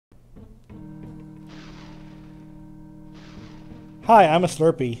Hi, I'm a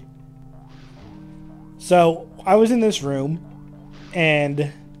Slurpee. So, I was in this room,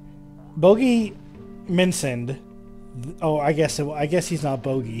 and Bogey mentioned... Oh, I guess he's not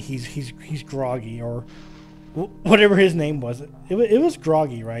Bogey. He's Groggy, or whatever his name was. It was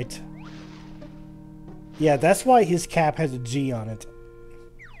Groggy, right? Yeah, that's why his cap has a G on it.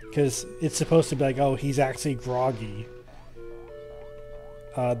 Because it's supposed to be like, oh, he's actually Groggy.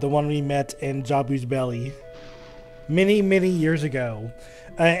 The one we met in Jabu's belly. Many, many years ago.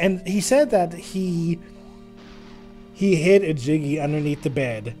 And he said that he hid a Jiggy underneath the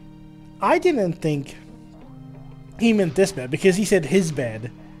bed. I didn't think he meant this bed, because he said his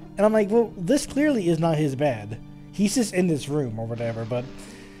bed. And I'm like, well, this clearly is not his bed. He's just in this room or whatever, but...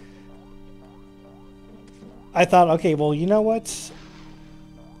 I thought, okay, well, you know what?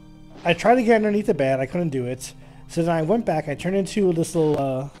 I tried to get underneath the bed, I couldn't do it. So then I went back, I turned into this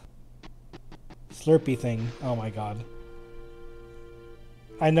little, Slurpee thing. Oh my god.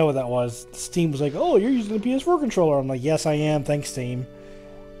 I know what that was. Steam was like, oh, you're using the PS4 controller. I'm like, yes, I am, thanks, Steam.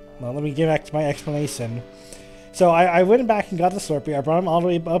 Well, let me get back to my explanation. So I went back and got the Slurpee, I brought him all the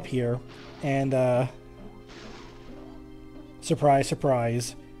way up here, and, surprise,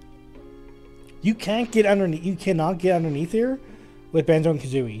 surprise. You can't get underneath, you cannot get underneath here with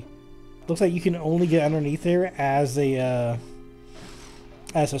Banjo-Kazooie. Looks like you can only get underneath there as a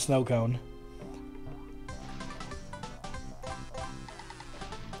snow cone.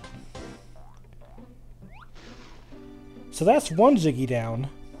 So that's one Jiggy down.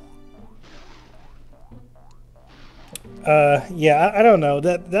 Yeah, I don't know.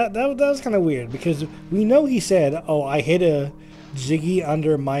 That was kind of weird, because we know he said, "Oh, I hid a Jiggy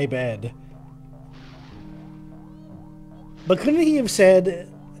under my bed." But couldn't he have said,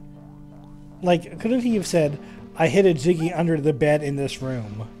 I hid a Jiggy under the bed in this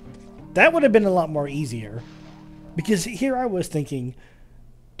room? That would have been a lot more easier. Because here I was thinking,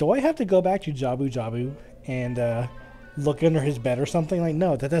 do I have to go back to Jabu and look under his bed or something? Like,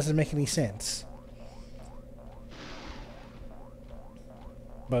 no, that doesn't make any sense.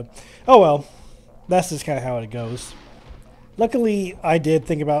 But, oh well. That's just kind of how it goes. Luckily, I did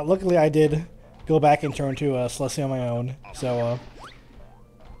go back and turn to Celestia on my own. So,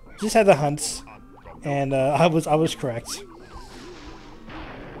 just had the hunts, and I was correct.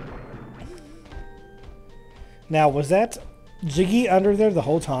 Now, was that Jiggy under there the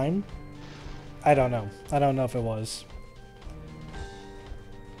whole time? I don't know. I don't know if it was.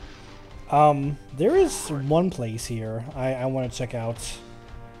 There is one place here I want to check out,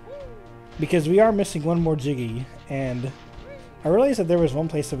 because we are missing one more Jiggy, and I realized that there was one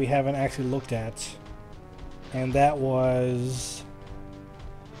place that we haven't actually looked at, and that was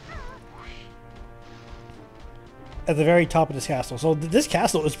at the very top of this castle. So this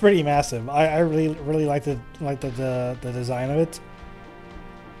castle is pretty massive. I really like the design of it.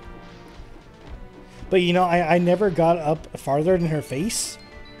 But you know, I never got up farther than her face.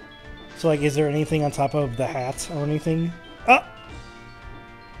 So like, is there anything on top of the hat or anything? Ah!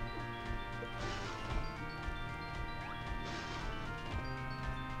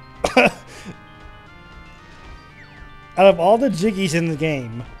 Out of all the Jiggies in the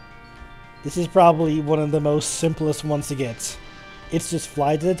game, this is probably one of the most simplest ones to get. It's just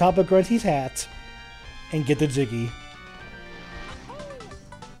fly to the top of Grunty's hat and get the Jiggy.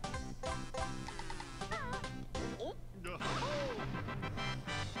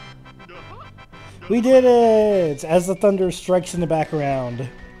 We did it! As the thunder strikes in the background.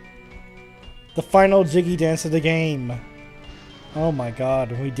 The final Jiggy dance of the game. Oh my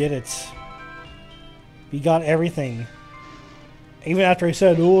god, we did it. We got everything. Even after I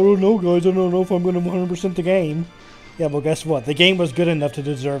said, oh, I don't know, guys, I don't know if I'm going to 100% the game. Yeah, well, guess what? The game was good enough to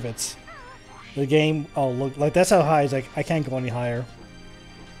deserve it. The game... Oh, look, like, that's how high. It's like, I can't go any higher.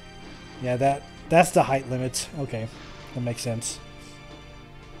 Yeah, that's the height limit. Okay, that makes sense.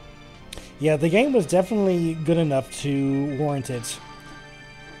 Yeah, the game was definitely good enough to warrant it.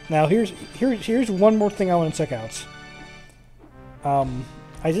 Now, here's one more thing I want to check out.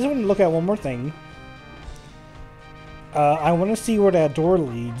 I just want to look at one more thing. I want to see where that door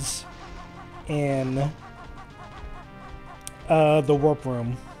leads in the warp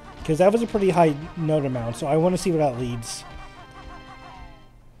room, because that was a pretty high note amount, so I want to see where that leads.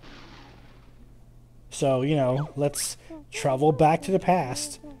 So, you know, let's travel back to the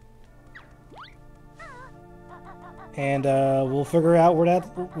past, and we'll figure out where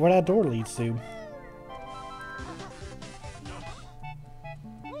that door leads to.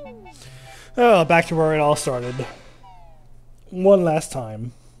 Oh, back to where it all started. One last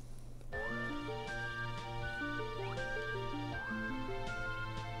time.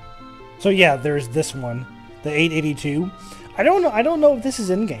 So yeah, there's this one, the 882. I don't know. I don't know if this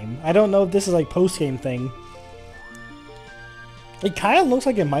is in game. I don't know if this is like post game thing. It kind of looks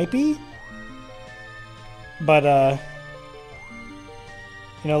like it might be, but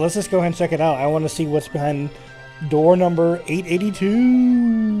you know, let's just go ahead and check it out. I want to see what's behind door number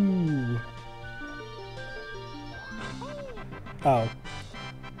 882. Oh.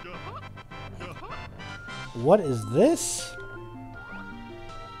 What is this?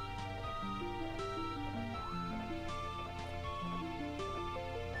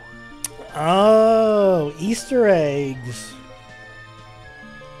 Oh, Easter eggs.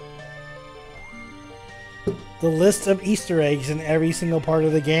 The list of Easter eggs in every single part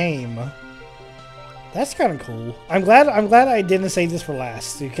of the game. That's kind of cool. I'm glad I didn't save this for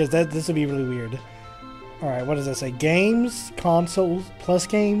last, because this would be really weird. Alright, what does that say? Games, consoles, plus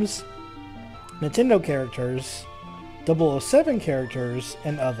games, Nintendo characters, 007 characters,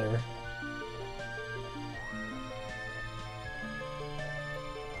 and other.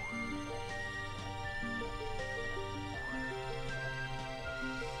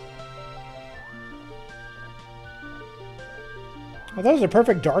 Oh, that was a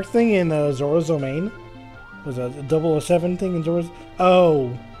perfect dark thing in Zora's domain. Was a 007 thing in Zora's...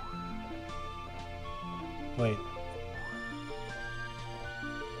 Oh! Wait.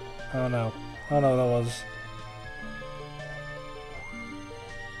 Oh no. Oh no, that was...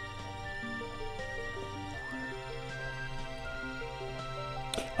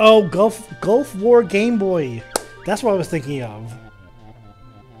 Oh, Gulf War Game Boy! That's what I was thinking of.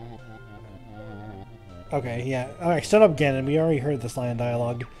 Okay, yeah. Alright, shut up, Ganon. We already heard this line of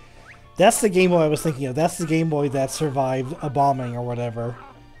dialogue. That's the Game Boy I was thinking of. That's the Game Boy that survived a bombing or whatever.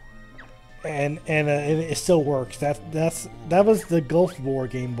 And it still works. That was the Gulf War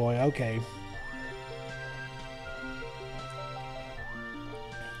Game Boy. Okay.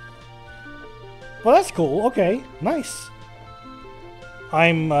 Well, that's cool. Okay, nice.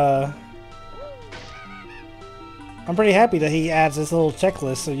 I'm pretty happy that he adds this little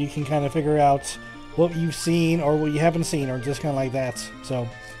checklist so you can kind of figure out what you've seen or what you haven't seen, or just kind of like that. So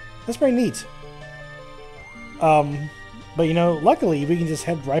that's pretty neat. But you know, luckily we can just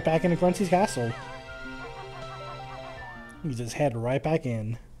head right back into Grunty's castle. We can just head right back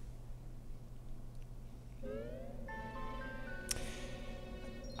in.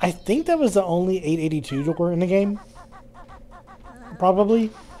 I think that was the only 882 door in the game. Probably.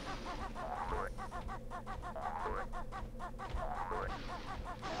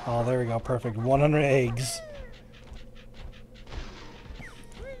 Oh, there we go. Perfect. 100 eggs.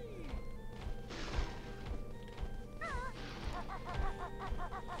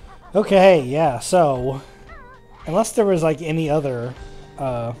 Okay, yeah, so... Unless there was, like, any other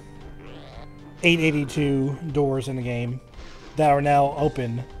 882 doors in the game that are now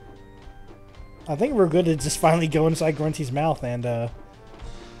open, I think we're good to just finally go inside Grunty's mouth and, Oh,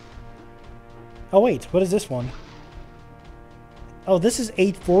 wait. What is this one? Oh, this is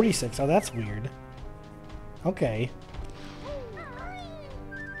 846. Oh, that's weird. Okay.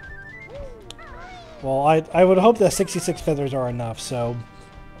 Well, I would hope that 66 feathers are enough, so...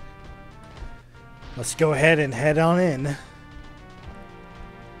 Let's go ahead and head on in.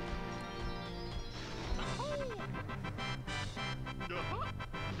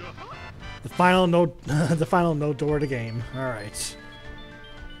 The final no door to game. Alright.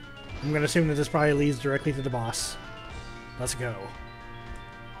 I'm gonna assume that this probably leads directly to the boss. Let's go.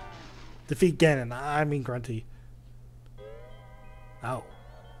 Defeat Ganon. I mean Grunty. Oh.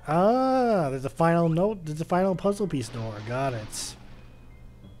 Ah, there's a final note. There's a final puzzle piece door. Got it.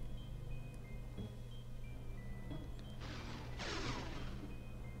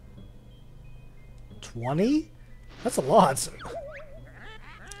 $20? That's a lot.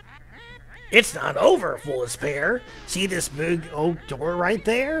 It's not over, full despair. See this big oak door right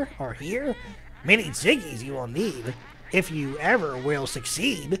there? Or here? Many Jiggies you will need, if you ever will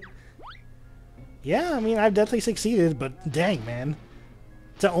succeed. Yeah, I mean, I've definitely succeeded, but dang, man.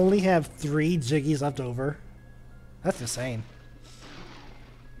 To only have 3 Jiggies left over. That's insane.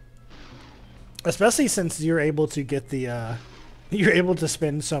 Especially since you're able to get the, you're able to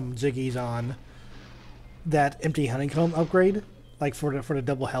spend some Jiggies on that empty honeycomb upgrade, like for the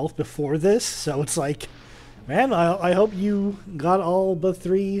double health before this. So it's like, man, I hope you got all but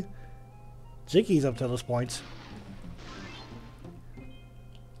 3 Jiggies up to this point.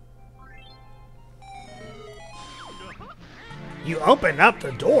 You open up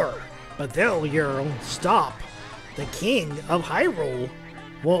the door, but then you'll stop. The King of Hyrule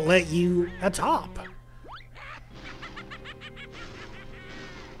won't let you atop.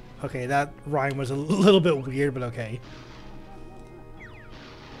 Okay, that rhyme was a little bit weird, but okay.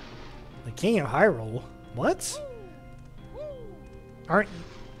 The King of Hyrule? What?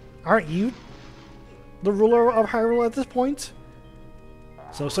 Aren't you the ruler of Hyrule at this point?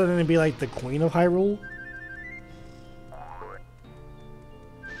 So suddenly be like the Queen of Hyrule?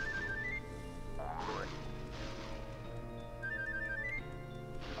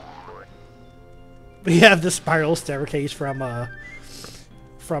 We have the spiral staircase from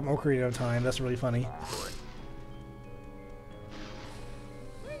Ocarina of Time. That's really funny.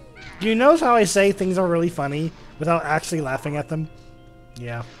 Do you notice how I say things are really funny without actually laughing at them?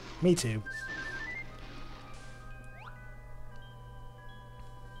 Yeah, me too.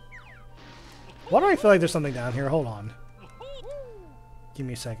 Why do I feel like there's something down here? Hold on. Give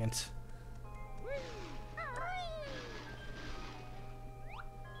me a second.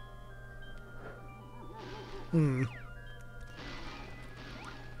 I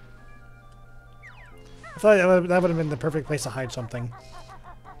thought that would have been the perfect place to hide something.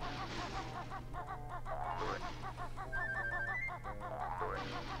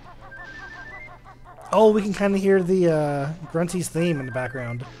 Oh, we can kind of hear the Grunty's theme in the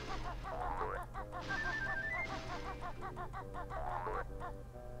background.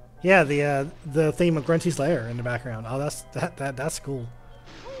 Yeah, the theme of Grunty's lair in the background. Oh, that's cool.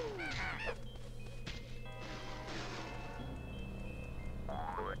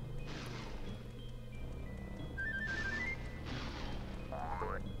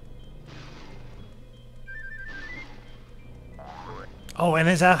 Oh, and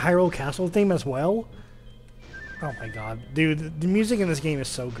is that Hyrule Castle theme as well? Oh my god. Dude, the music in this game is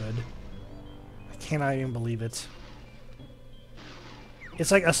so good. I cannot even believe it.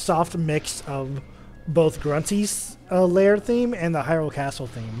 It's like a soft mix of both Grunty's lair theme and the Hyrule Castle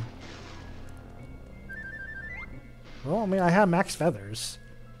theme. Well, I mean, I have max feathers.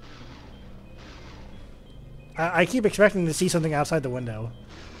 I keep expecting to see something outside the window.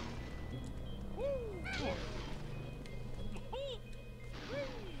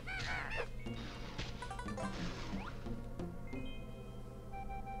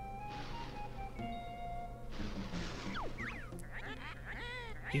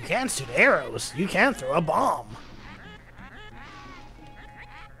 You can shoot arrows. You can throw a bomb.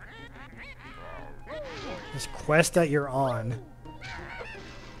 This quest that you're on.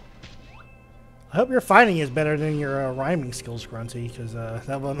 I hope your fighting is better than your rhyming skills, Grunty, because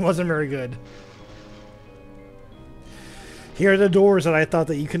that one wasn't very good. Here are the doors that I thought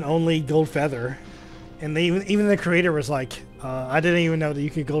that you can only gold feather, and even the creator was like, I didn't even know that you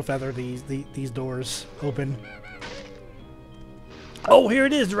could gold feather these doors open. Oh, here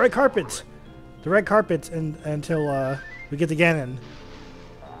it is, the red carpet. The red carpet until we get to Ganon.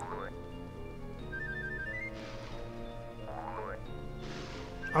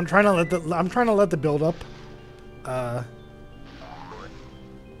 I'm trying to let the build up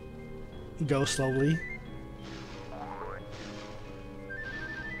go slowly.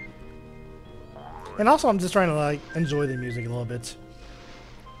 And also I'm just trying to like enjoy the music a little bit.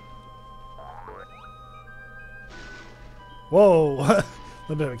 Whoa, a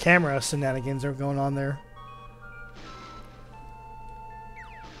little bit of a camera shenanigans are going on there.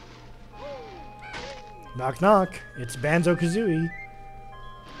 Knock knock, it's Banjo-Kazooie.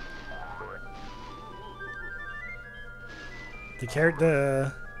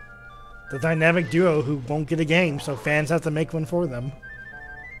 The dynamic duo who won't get a game, so fans have to make one for them.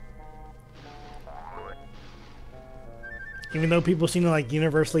 Even though people seem to like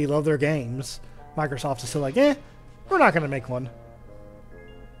universally love their games, Microsoft is still like, we're not gonna make one.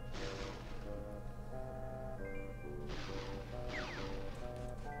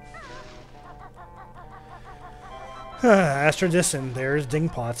 Astrodistant, there's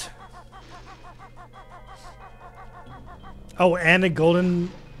Dingpot. Oh, and a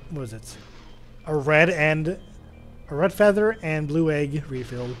golden, what was it? A red feather and blue egg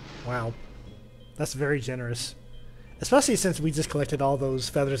refill. Wow. That's very generous. Especially since we just collected all those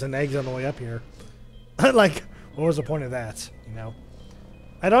feathers and eggs on the way up here. Like, what was the point of that, you know?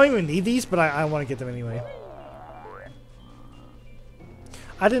 I don't even need these, but I want to get them anyway.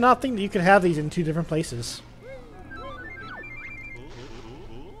 I did not think that you could have these in two different places.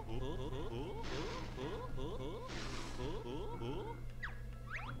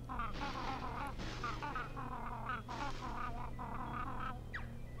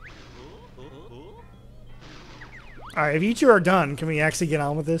 Alright, if you two are done, can we actually get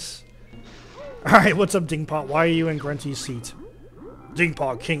on with this? Alright, what's up, Dingpot? Why are you in Grunty's seat?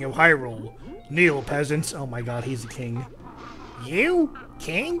 Dingpot, King of Hyrule. Kneel, peasants. Oh my god, he's the king. You?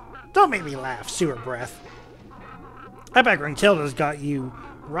 King? Don't make me laugh, sewer breath. I bet Gruntilda's got you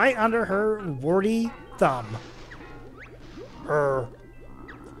right under her warty thumb.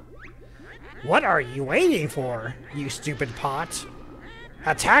 What are you waiting for, you stupid pot?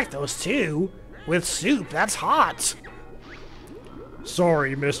 Attack those two? With soup, that's hot.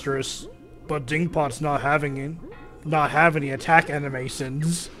 Sorry, mistress, but Dingpot's not having any attack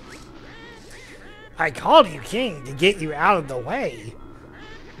animations. I called you king to get you out of the way,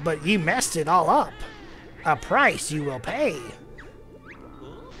 but you messed it all up. A price you will pay.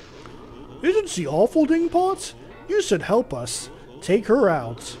 Isn't she awful, Dingpot? You should help us. Take her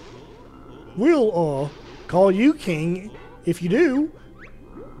out. We'll, call you king if you do.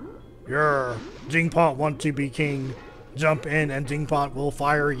 Yer, Dingpot want to be king. Jump in and Dingpot will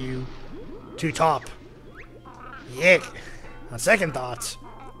fire you. To top. Yick. On second thoughts.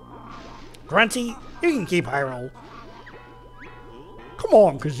 Grunty, you can keep Hyrule. Come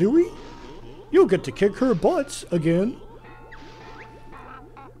on, Kazooie. You'll get to kick her butts again.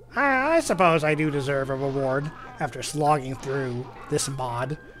 I suppose I do deserve a reward after slogging through this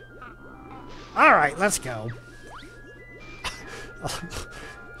mod. Alright, let's go.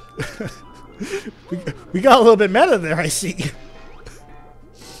 we got a little bit meta there, I see.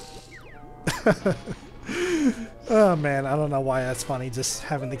 Oh man, I don't know why that's funny, just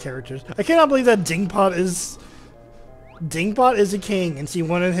having the characters. I cannot believe that Dingpot is a king and she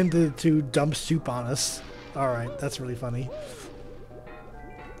wanted him to dump soup on us. Alright, that's really funny.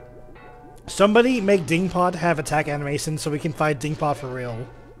 Somebody make Dingpot have attack animation so we can fight Dingpot for real.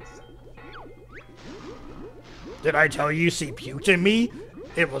 Did I tell you she puked at me?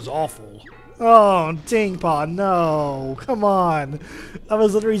 It was awful. Oh, Dingpot, no. Come on. I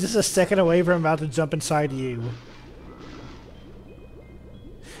was literally just a second away from about to jump inside you.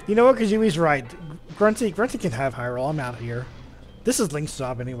 You know what? Kazooie's right. Grunty can have Hyrule. I'm out here. This is Link's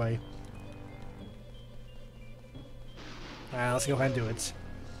job anyway. Alright, let's go ahead and do it.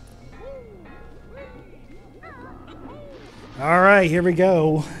 Alright, here we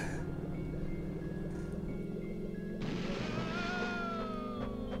go.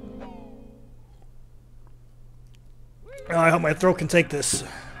 Oh, I hope my throat can take this.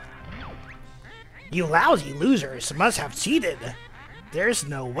 You lousy losers must have cheated. There's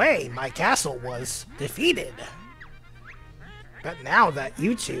no way my castle was defeated. But now that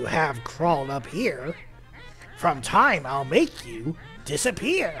you two have crawled up here, from time I'll make you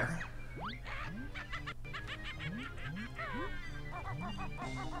disappear.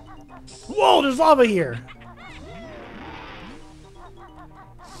 Whoa, there's lava here!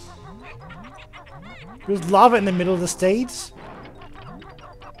 There's lava in the middle of the stage?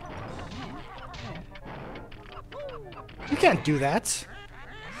 You can't do that.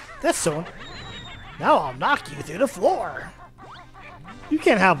 That's so... Now I'll knock you through the floor. You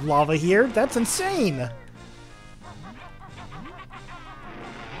can't have lava here. That's insane.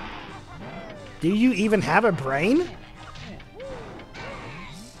 Do you even have a brain?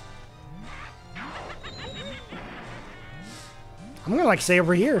 I'm gonna like stay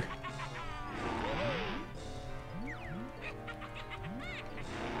over here.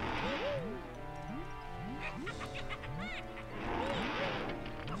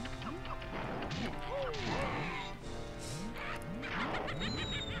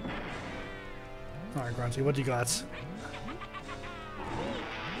 Alright, Grunty, what do you got?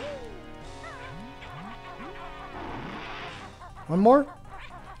 One more?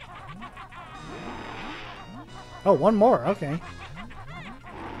 Oh, one more, okay.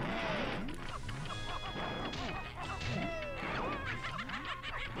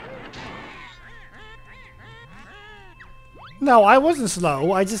 No, I wasn't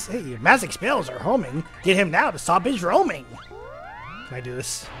slow. I just... Hey, Magic spells are homing. Get him now to stop his roaming. Can I do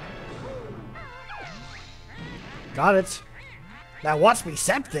this? Got it. Now watch me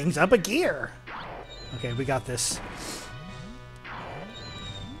set things up a gear. Okay, we got this.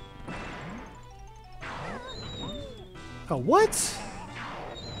 Oh, what?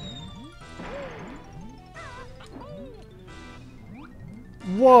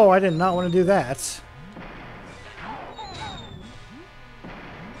 Whoa, I did not want to do that.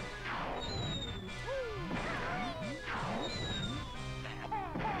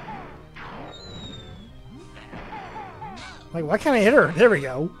 Like, why can't I hit her? There we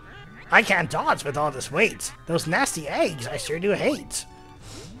go. I can't dodge with all this weight. Those nasty eggs I sure do hate.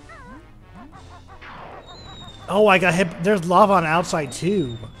 Oh, I got hit. There's lava on the outside,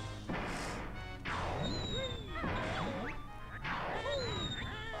 too.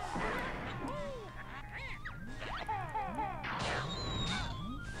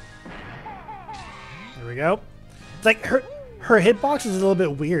 There we go. It's like, her hitbox is a little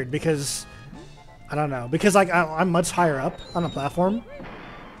bit weird because... I don't know. Because, like, I'm much higher up on the platform.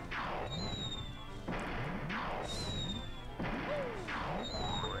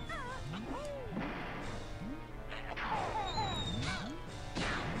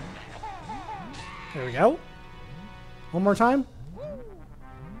 There we go. One more time.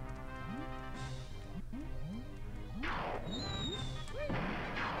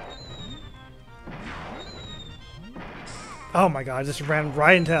 Oh my god, I just ran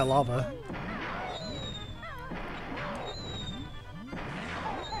right into that lava.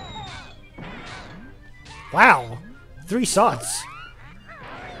 Wow, 3 shots.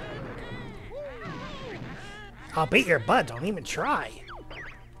 I'll beat your butt, don't even try.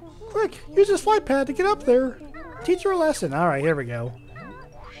 Quick, use this flight pad to get up there. Teach her a lesson. Alright, here we go.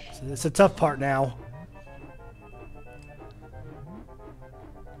 So it's a tough part now.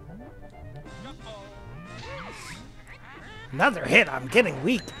 Another hit, I'm getting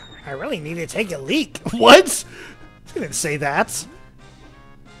weak. I really need to take a leak. What? I didn't say that.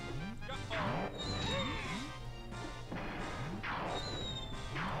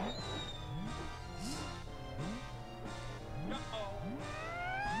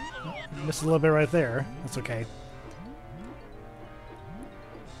 Missed a little bit right there. That's okay.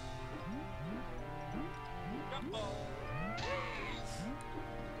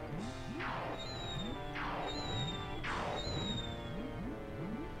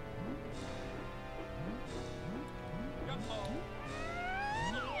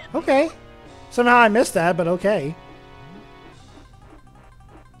 Okay. Somehow I missed that, but okay.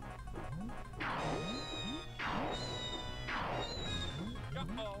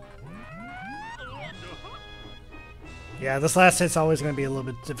 Yeah, this last hit's always going to be a little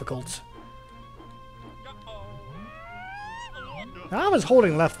bit difficult. I was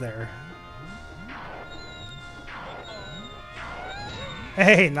holding left there.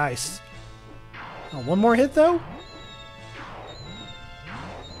 Hey, nice. Oh, one more hit, though?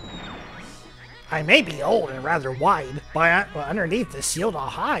 I may be old and rather wide, but underneath the shield I'll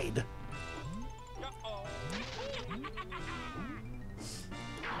hide.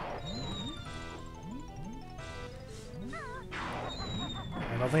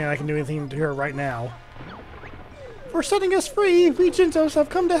 I don't think I can do anything to her right now. For setting us free, we Jinjos have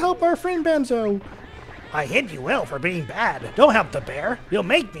come to help our friend Banjo. I hid you well for being bad. Don't help the bear. You'll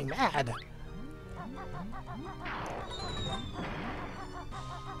make me mad.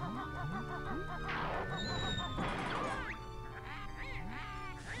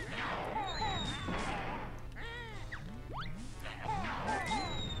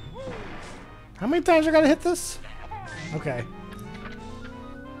 How many times I gotta hit this? Okay.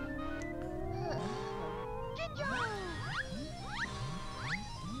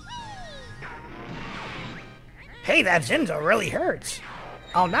 Hey, that Jinjo really hurts.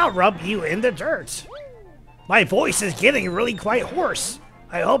 I'll now rub you in the dirt. My voice is getting really quite hoarse.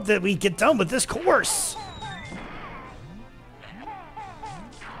 I hope that we get done with this course.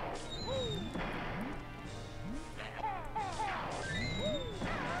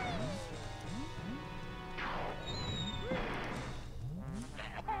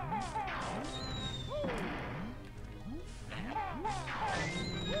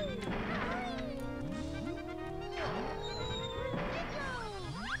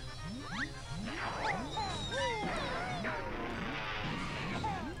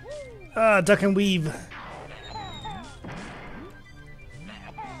 Duck and weave.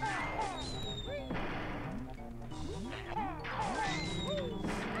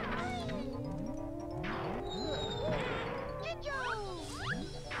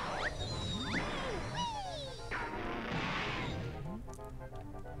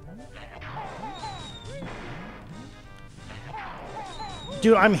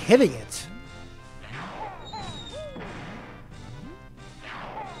 Dude, I'm hitting it.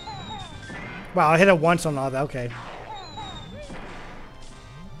 Wow, I hit it once on all that. Okay.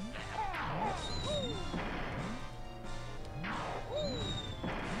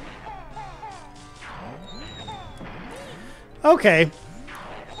 Okay.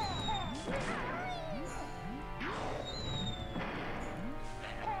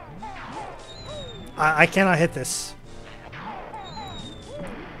 I cannot hit this.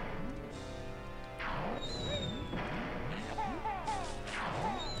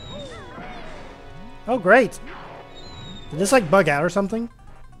 Oh, great. Did this, like, bug out or something?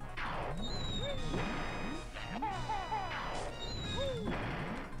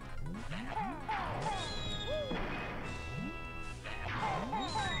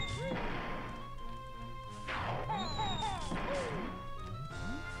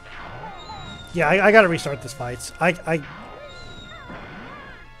 Yeah, I gotta restart this fight.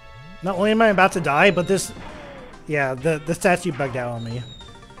 Not only am I about to die, but this... Yeah, the statue bugged out on me.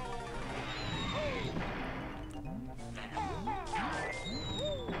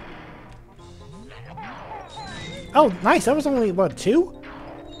 Oh, nice. That was only, what, 2?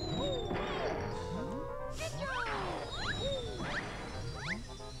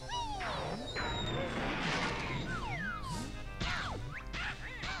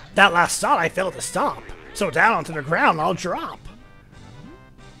 That last shot I failed to stop, so down onto the ground I'll drop.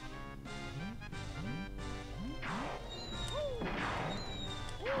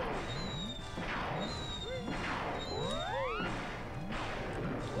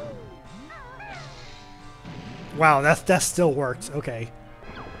 Wow, that still worked. Okay.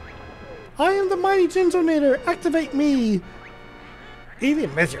 I am the mighty Jinjo-nator! Activate me!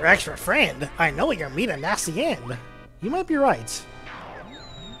 Even with your extra friend, I know you're mean and nasty end. You might be right.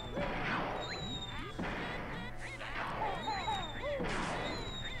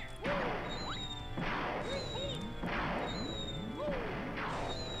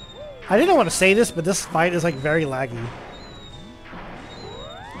 I didn't want to say this, but this fight is like very laggy.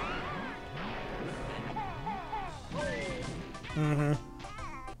 Mm-hmm.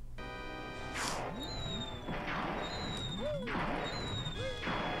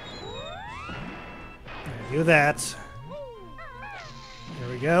 Do that. Here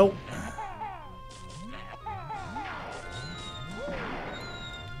we go.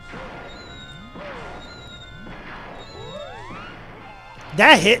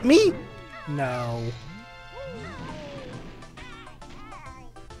 That hit me? No.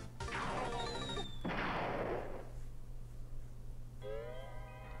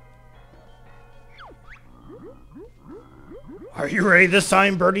 Are you ready this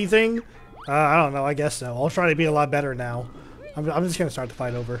time, birdie thing? I don't know, I guess so. I'll try to be a lot better now. I'm just gonna start the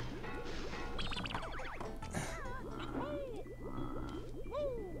fight over.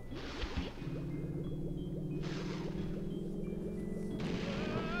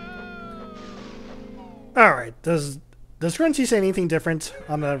 Alright, does Grunty say anything different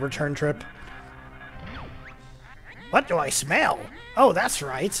on the return trip? What do I smell? Oh, that's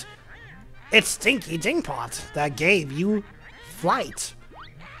right. It's Stinky Dingpot that gave you flight.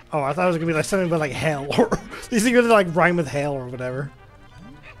 Oh, I thought it was gonna be like something about like hell, or these things gonna like rhyme with hail or whatever.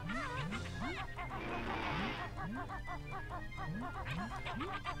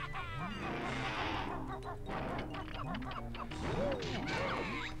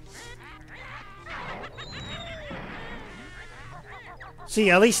 See,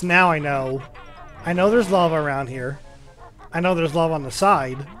 at least now I know. I know there's lava around here. I know there's lava on the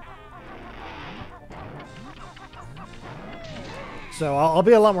side. So I'll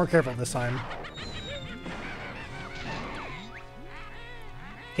be a lot more careful this time.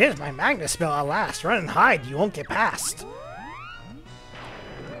 Here's my magnet spell at last. Run and hide, you won't get past.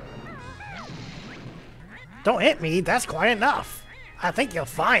 Don't hit me, that's quite enough. I think you'll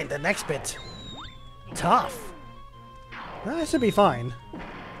find the next bit tough. That should be fine.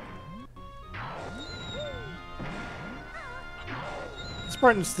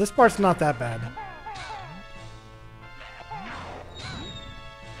 This part's not that bad.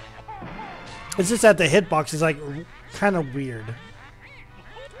 It's just that the hitbox is like kind of weird.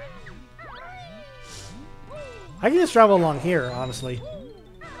 I can just travel along here, honestly.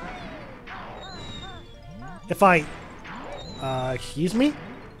 If I... excuse me?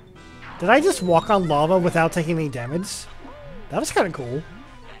 Did I just walk on lava without taking any damage? That was kind of cool.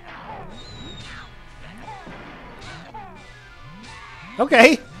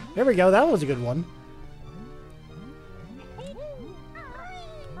 Okay, there we go. That was a good one.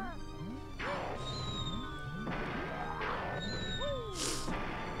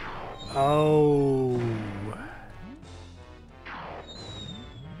 Oh.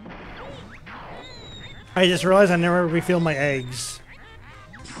 I just realized I never refilled my eggs.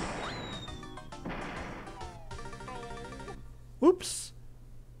 Oops.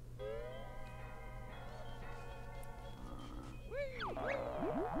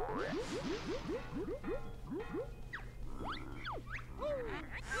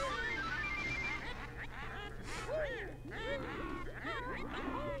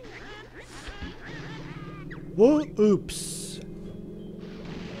 Whoa, oops.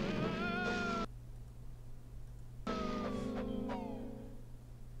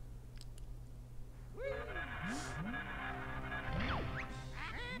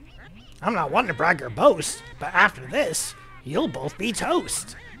 I'm not one to brag or boast, but after this, you'll both be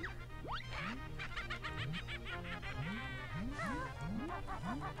toast.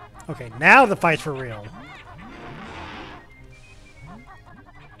 Okay, now the fight's for real.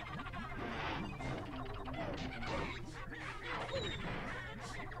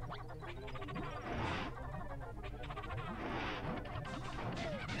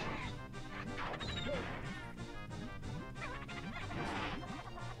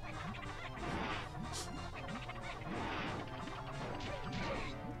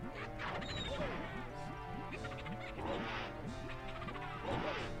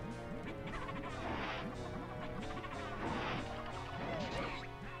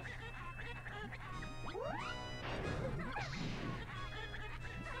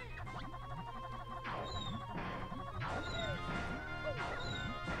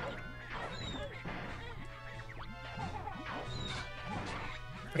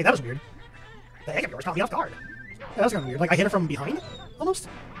 Okay, that was weird. The egg of yours caught me off guard. Yeah, that was kind of weird. Like, I hit it from behind? Almost?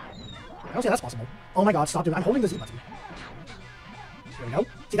 I don't see how that's possible. Oh my god, stop doing it. I'm holding the Z button. There we go.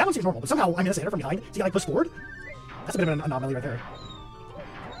 See, that one seems normal, but somehow I managed to hit her from behind. See, I like push forward? That's a bit of an anomaly right there.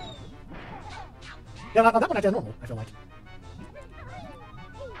 Yeah, that one I did normal, I feel like.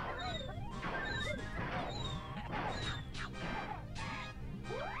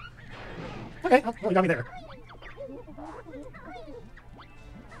 Okay, well, you got me there.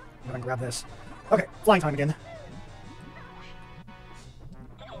 I'm gonna grab this. Okay, flying time again.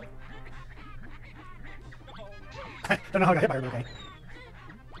 Don't know how I got hit by her, but okay.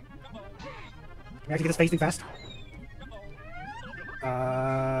 Can we actually get this phase thing fast?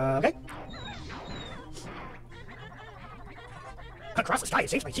 Okay. Across the sky, it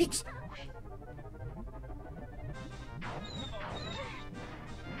saves my cheeks!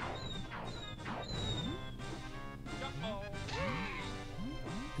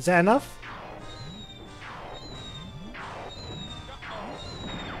 Is that enough?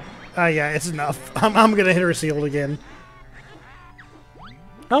 Yeah, it's enough. I'm gonna hit her sealed again.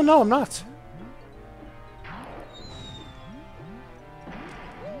 Oh no, I'm not.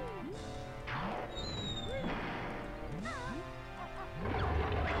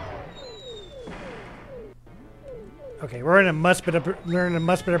 Okay, we're in a much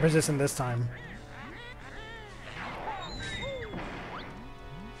better position this time.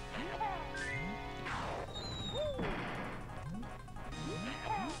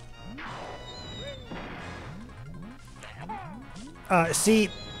 See,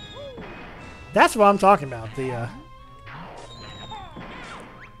 that's what I'm talking about. The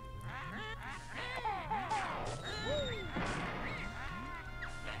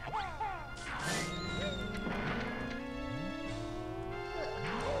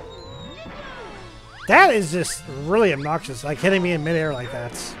that is just really obnoxious, like hitting me in midair like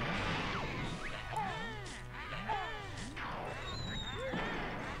that.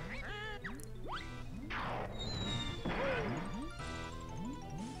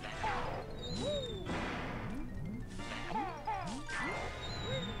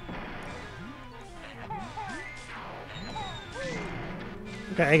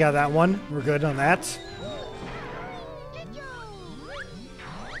 Okay, I got that one. We're good on that.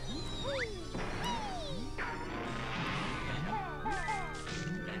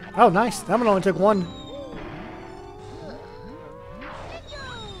 Oh, nice. That one only took one.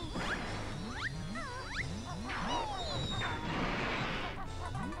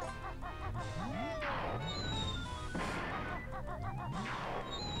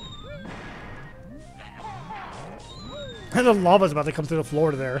 And the lava's about to come through the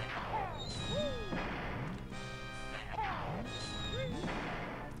floor there.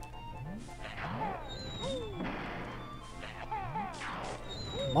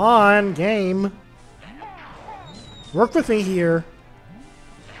 Come on, game. Work with me here.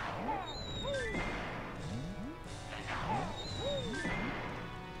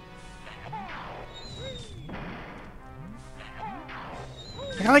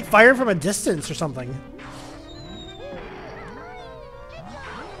 I can like fire from a distance or something.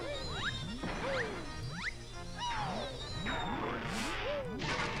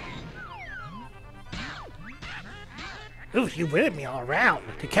 Ooh, you whipped me all around.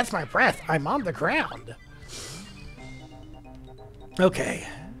 To catch my breath, I'm on the ground. Okay.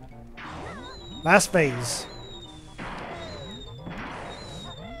 Last phase.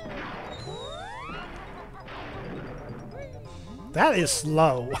 That is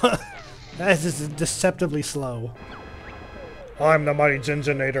slow. That is just deceptively slow. I'm the mighty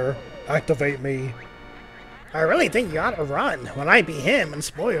Jinjonator. Activate me. I really think you ought to run when I beat him and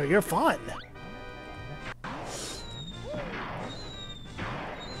spoil your fun.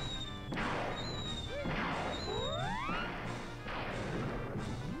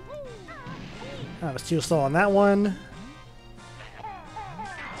 I was too slow on that one.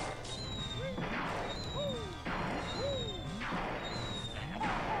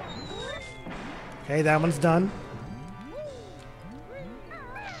 Okay, that one's done.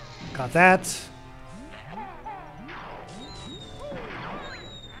 Got that.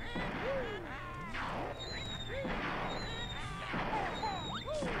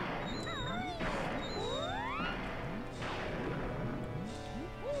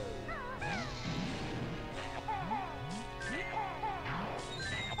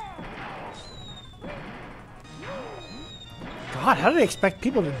 God, how do they expect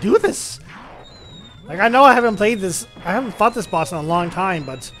people to do this? Like, I know I haven't played this, I haven't fought this boss in a long time,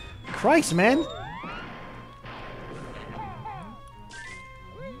 but Christ, man.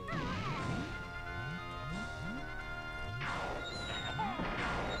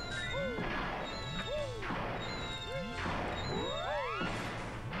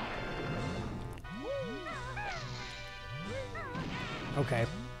 Okay.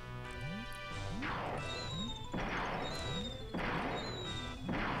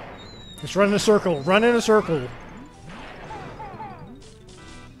 Just run in a circle. Run in a circle.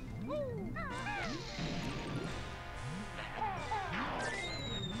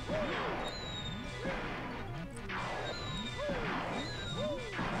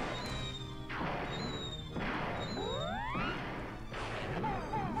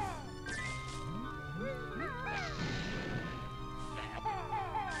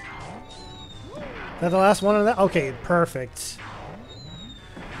 Is that the last one of that? Okay, perfect.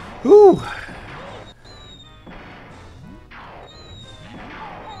 Whew.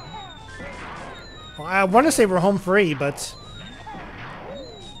 Well, I want to say we're home free, but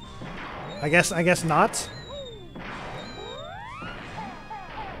I guess not.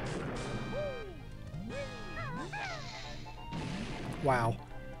 Wow.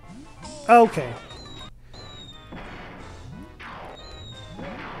 Okay.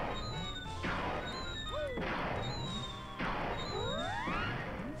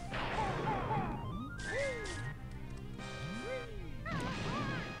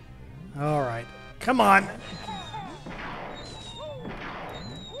 All right. Come on.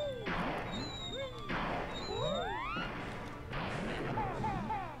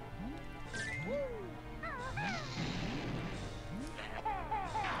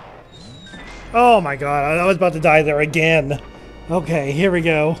 Oh my god, I was about to die there again. Okay, here we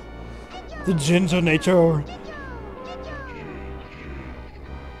go. The Jinjo nature.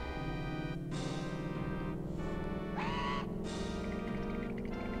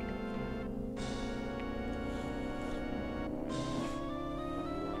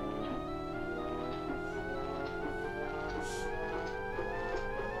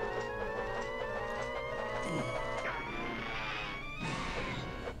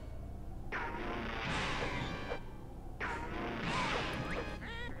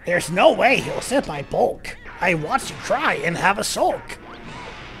 There's no way he'll sip my bulk. I watch you try and have a sulk.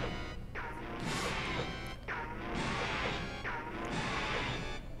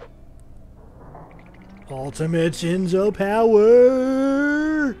 Ultimate Jinjo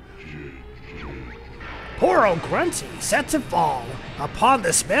power! Poor old Grunty, set to fall. Upon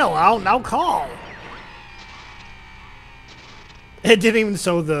the spell, I'll now call. It didn't even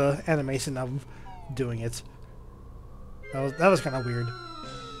show the animation of doing it. That was kind of weird.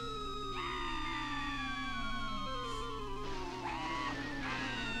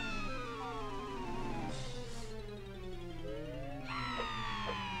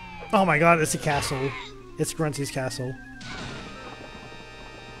 Oh my god, it's a castle. It's Grunty's castle.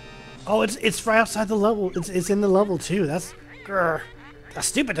 Oh, it's right outside the level. It's in the level too. That's Grr. A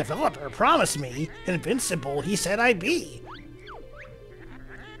stupid developer promised me invincible he said I'd be.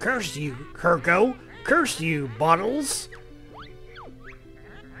 Curse you, Kirko. Curse you, Bottles.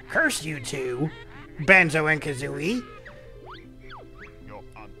 Curse you two, Banjo and Kazooie.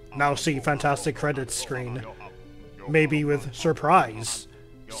 now see fantastic credits screen. Maybe with surprise.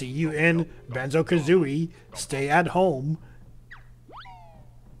 See you in Banjo-Kazooie. Stay at home.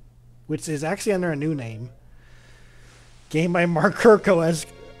 Which is actually under a new name. Game by Mark Kirko as...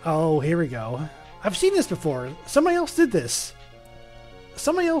 Oh, here we go. I've seen this before. Somebody else did this.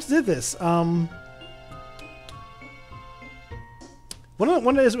 Somebody else did this. One of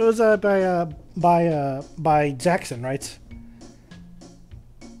it was by Jackson, right?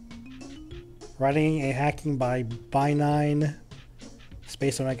 Writing and hacking by By9.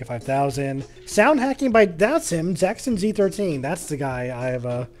 Space Omega 5000. Sound hacking by that's him, Jackson G13. That's the guy. I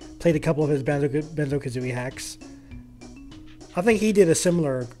have played a couple of his Banjo-Kazooie hacks. I think he did a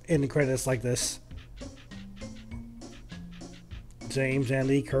similar in the credits like this. James,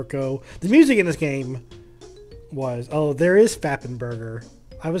 Andy, Kirko. The music in this game was... Oh, there is Fappenberger.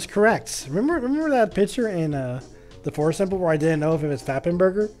 I was correct. Remember that picture in the Forest Temple where I didn't know if it was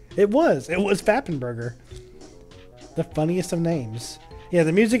Fappenberger? It was. It was Fappenberger. The funniest of names. Yeah,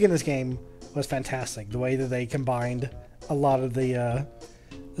 the music in this game was fantastic. The way that they combined a lot of the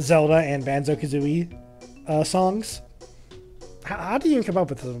Zelda and Banjo-Kazooie songs. How do you even come up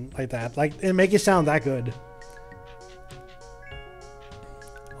with them like that? Like, and make it sound that good?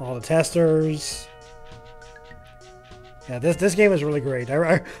 All the testers. Yeah, this game is really great.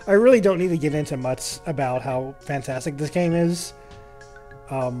 I really don't need to get into much about how fantastic this game is.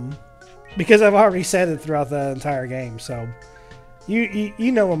 Because I've already said it throughout the entire game, so...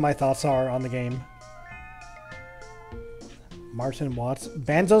 You know what my thoughts are on the game. Martin Watts.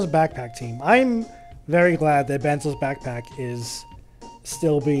 Banjo's backpack team. I'm very glad that Banjo's backpack is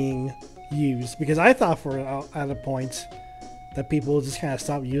still being used. Because I thought at a point that people just kind of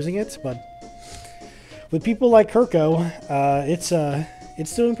stopped using it. But with people like Kirko,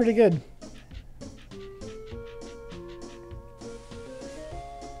 it's doing pretty good.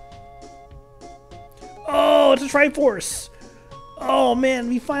 Oh, it's a Triforce! Oh man,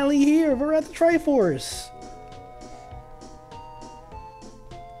 we finally here. We're at the Triforce.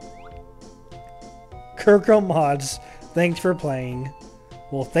 Kirko mods, thanks for playing.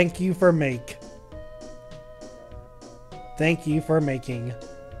 Well, thank you for make. Thank you for making.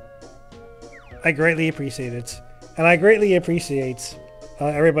 I greatly appreciate it, and I greatly appreciate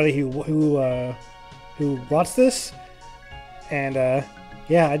everybody who watched this. And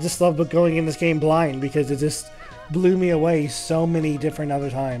yeah, I just love going in this game blind because it just blew me away so many different other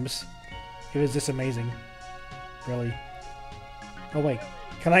times. It was just amazing, really. Oh wait,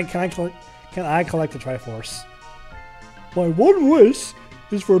 can I collect the Triforce? My one wish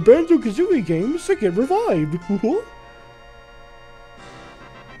is for Banjo-Kazooie games to get revived.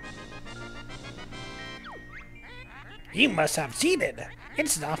 You must have cheated.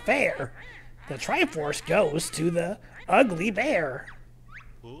 It's not fair. The Triforce goes to the ugly bear.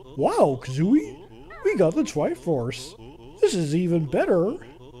 Wow, Kazooie, we got the Triforce. This is even better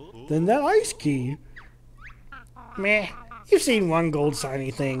than that ice key. Meh, you've seen one gold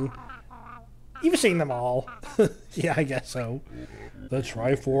shiny thing. You've seen them all. Yeah, I guess so. The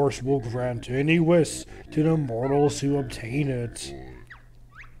Triforce will grant any wish to the mortals who obtain it.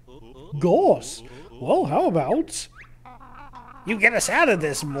 Gosh, well, how about you get us out of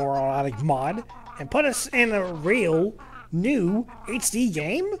this moronic mod and put us in a real, new HD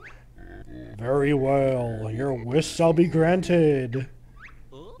game? Very well, your wish shall be granted.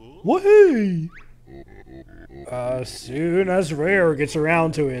 Wahey! As soon as Rare gets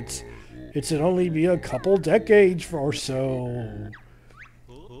around to it, it should only be a couple decades or so.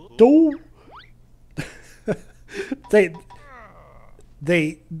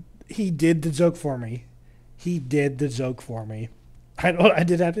 He did the joke for me. He did the joke for me. I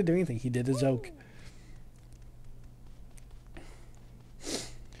didn't have to do anything. He did the joke.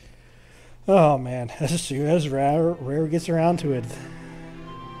 Oh man, as soon as Rare gets around to it.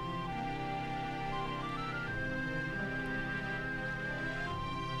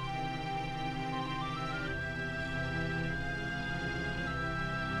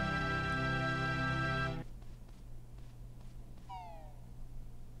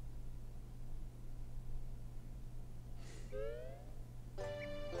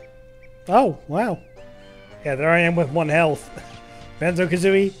 Oh, wow. Yeah, there I am with 1 health.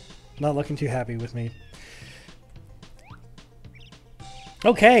 Banjo-Kazooie, not looking too happy with me.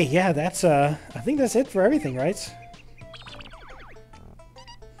 Okay, yeah, that's, I think that's it for everything, right?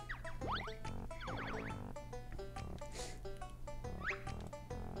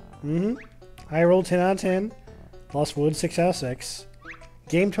 Hyrule 10 out of 10. Lost Wood 6 out of 6.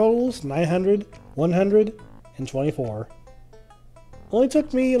 Game totals 900, 100, and 24. Only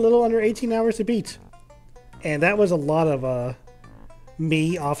took me a little under 18 hours to beat. And that was a lot of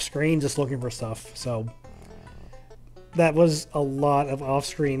me off screen just looking for stuff. So that was a lot of off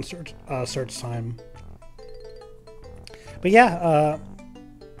screen search time. But yeah,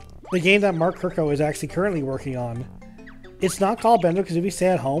 the game that Mark Kirko is actually currently working on, it's not called Banjo-Kazooie Stay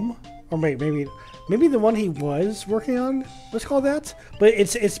at Home, or maybe the one he was working on was called that. But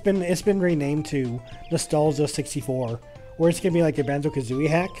it's been renamed to Nostalgia 64. Where it's going to be like a Banjo-Kazooie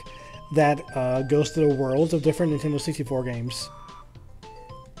hack that goes to the worlds of different Nintendo 64 games.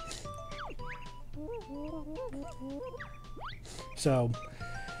 So,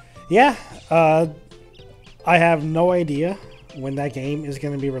 yeah, I have no idea when that game is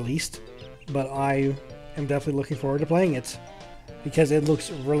going to be released, but I am definitely looking forward to playing it because it looks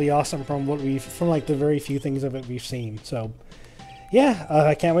really awesome from like the very few things of it we've seen. So, yeah,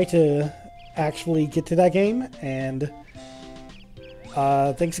 I can't wait to actually get to that game. And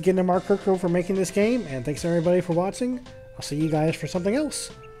thanks again to Mark Kirko for making this game, and thanks everybody for watching. I'll see you guys for something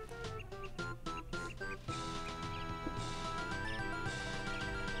else.